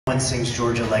One sings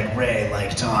Georgia like Ray,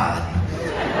 like Todd.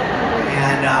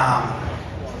 And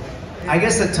I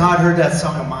guess that Todd heard that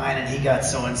song of mine and he got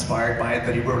so inspired by it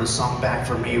that he wrote a song back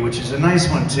for me, which is a nice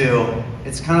one too.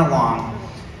 It's kind of long.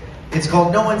 It's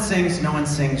called No One Sings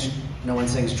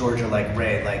Georgia like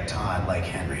Ray, like Todd, like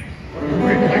Henry.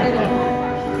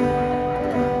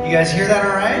 You guys hear that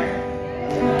all right?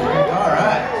 All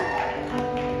right.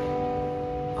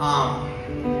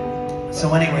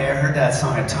 So anyway, I heard that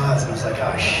song of Todd's and I was like,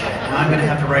 oh shit, now I'm gonna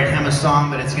have to write him a song,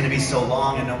 but it's gonna be so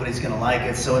long and nobody's gonna like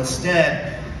it. So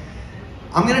instead,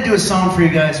 I'm gonna do a song for you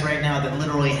guys right now that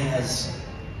literally has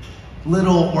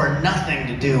little or nothing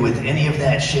to do with any of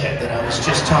that shit that I was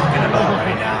just talking about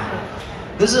right now.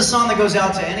 This is a song that goes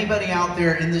out to anybody out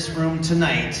there in this room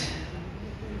tonight,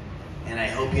 and I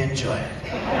hope you enjoy it.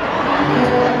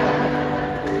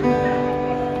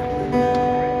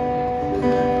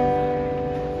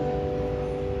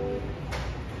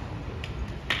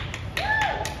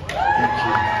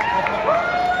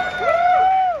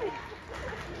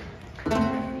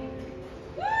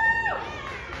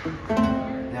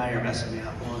 Now you're messing me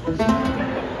up.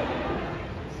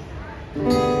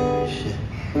 Shit.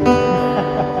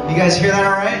 You guys hear that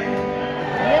all right?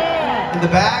 Yeah. In the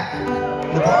back?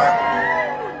 In the bar?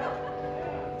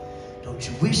 Don't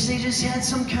you wish they just had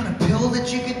some kind of pill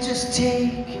that you could just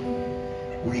take?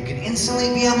 Where you could instantly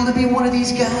be able to be one of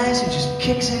these guys who just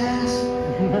kicks ass?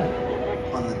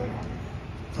 On the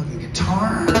fucking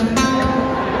guitar?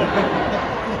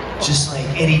 Just like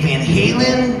Eddie Van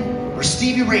Halen? Or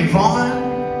Stevie Ray Vaughan?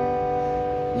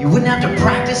 You wouldn't have to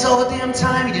practice all the damn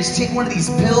time. You just take one of these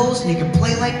pills and you can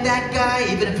play like that guy,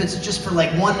 even if it's just for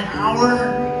like 1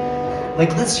 hour.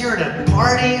 Like let's say you're at a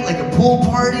party, like a pool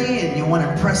party, and you want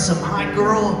to impress some hot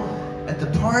girl at the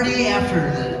party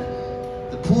after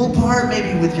the pool part,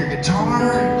 maybe with your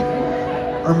guitar.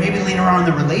 Or maybe later on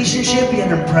in the relationship, you had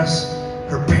to impress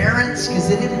her parents because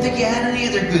they didn't think you had any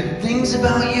other good things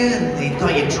about you, and they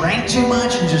thought you drank too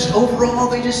much, and just overall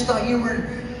they just thought you were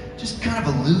just kind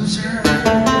of a loser.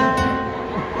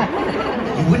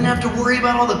 You wouldn't have to worry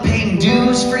about all the paying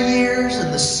dues for years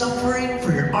and the suffering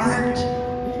for your art.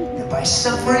 And by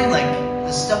suffering, like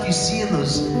the stuff you see in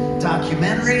those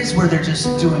documentaries where they're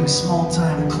just doing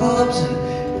small-time clubs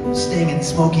and staying in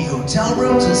smoky hotel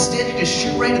rooms. Instead, you just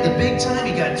shoot right at the big time.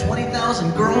 You got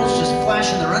 20,000 girls just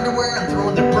flashing their underwear and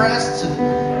throwing their breasts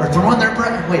or throwing their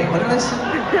breasts. Wait, what did I say?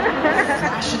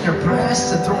 Flashing their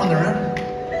breasts and throwing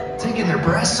taking their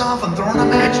breasts off and throwing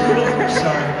them at you.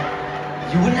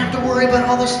 Sorry. You wouldn't have to worry about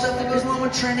all the stuff that goes along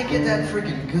with trying to get that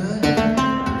freaking good.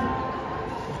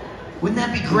 Wouldn't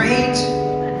that be great?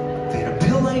 If they had a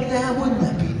pill like that, wouldn't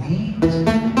that be neat?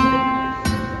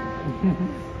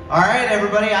 All right,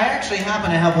 everybody, I actually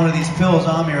happen to have one of these pills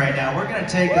on me right now. We're going to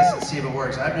take this and see if it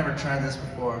works. I've never tried this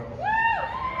before.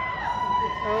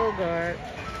 Oh, God.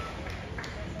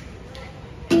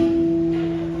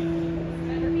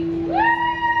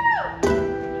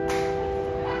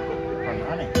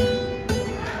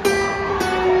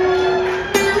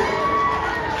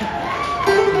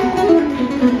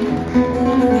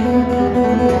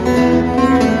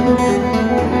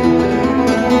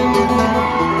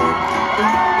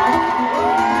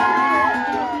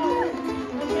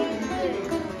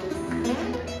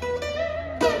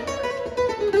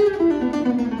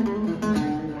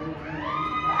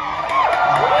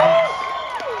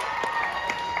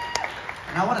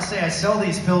 And I want to say I sell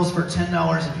these pills for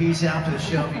 $10 a piece after the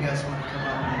show if you guys want to come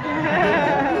up.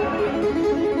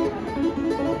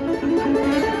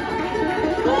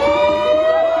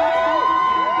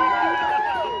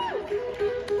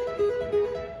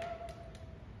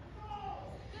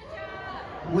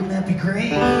 Wouldn't that be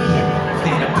great? If they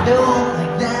had a pill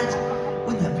like that,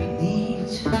 wouldn't that be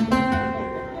neat?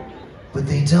 But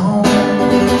they don't.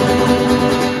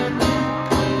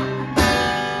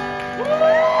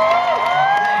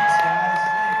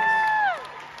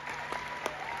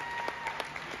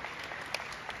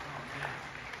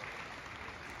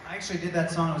 I actually did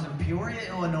that song. I was in Peoria,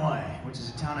 Illinois, which is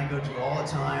a town I go to all the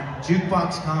time.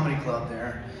 Jukebox Comedy Club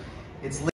there. It's